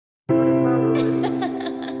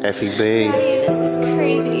F.E.B. This is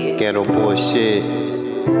crazy. Ghetto boy shit.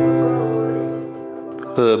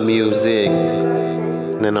 Hood music.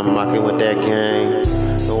 Then I'm rocking with that gang.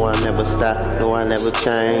 No, I never stop, no, I never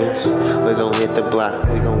change. We gon' hit the block,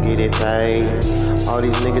 we gon' get it paid. All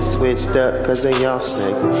these niggas switched up, cause they all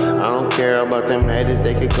snake. I don't care about them haters,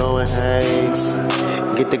 they could go and hate.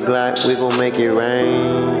 Get the Glock, we gon' make it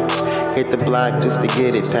rain. Hit the block just to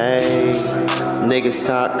get it paid. Niggas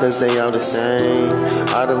talk cause they all the same.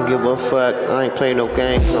 I don't give a fuck, I ain't play no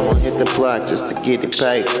games. I'ma hit the block just to get it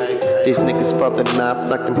paid. These niggas fucking up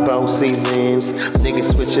like them 4 seasons.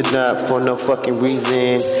 Niggas switching up for no fucking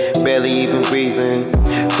reason. Barely even breathing.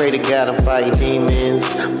 Pray to God I'm fighting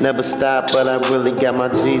demons. Never stop, but I really got my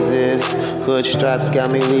Jesus. Hood stripes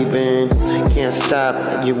got me leaving. Can't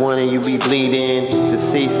stop, you want it, you be bleeding.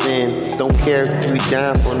 Deceasing, don't care if you be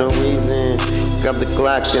down for no reason. Grab the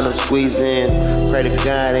Glock, then I'm squeezing. Pray to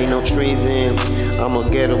God, ain't no treason. I'm a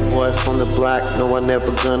ghetto boy from the block. No, I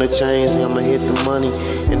never gonna change. I'ma hit the money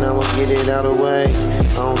and I'ma get it out of the way.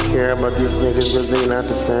 I don't care about these niggas cause they not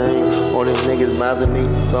the same. All these niggas bother me,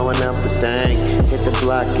 blowing out the thing. Hit the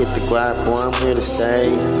block, hit the Glock, boy, I'm here to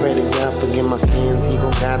stay. Pray to God, forgive my sins, he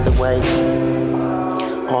gon' guide the way.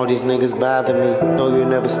 All these niggas bother me, no, you're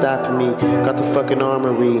never stopping me. Got the fucking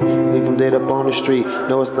armory, leave them dead up on the street.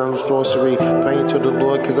 No, it's not sorcery, praying to the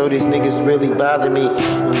Lord, cause all these niggas really bother me.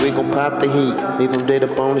 And we gon' pop the heat, leave them dead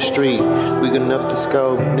up on the street. We gon' up the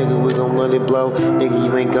scope, nigga, we gon' let it blow. Nigga,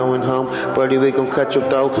 you ain't going home, buddy, we gon' cut your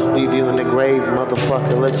throat. Leave you in the grave,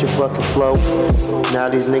 motherfucker, let your fucking flow. Now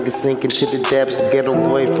these niggas sinking to the depths. Ghetto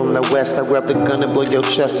boy from the west, I grab the gun and blow your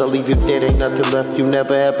chest. I leave you dead, ain't nothing left, you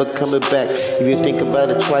never ever coming back. If you think about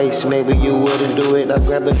it twice, maybe you wouldn't do it. I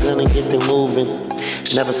grab the gun and get them moving.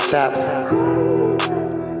 Never stop.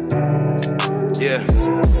 Yeah,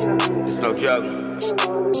 it's no joke.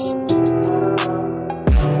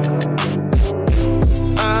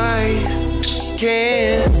 I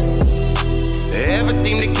can't ever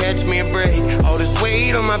seem to catch me a break. All this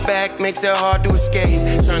weight on my back makes it hard to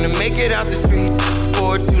escape. Trying to make it out the streets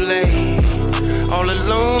before it's too late. All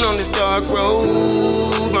alone on this dark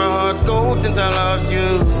road. My heart's cold since I lost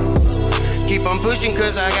you. Keep on pushing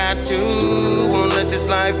cause I got to. Won't let this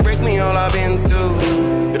life break me, all I've been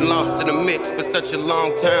through. Been lost in the mix for such a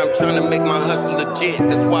long time, trying to make my hustle legit.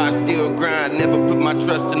 That's why I still grind, never put my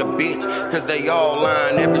trust in a bitch, cause they all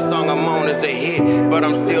lying. Every song I'm on is a hit, but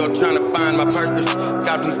I'm still trying to find my purpose.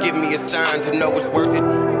 God, please give me a sign to know it's worth it,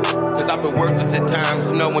 cause I feel worthless at times.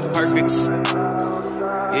 No one's perfect.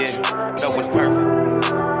 Yeah, no one's perfect.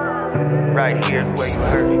 Right here's where you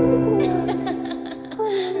hurt me.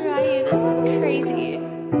 This is crazy.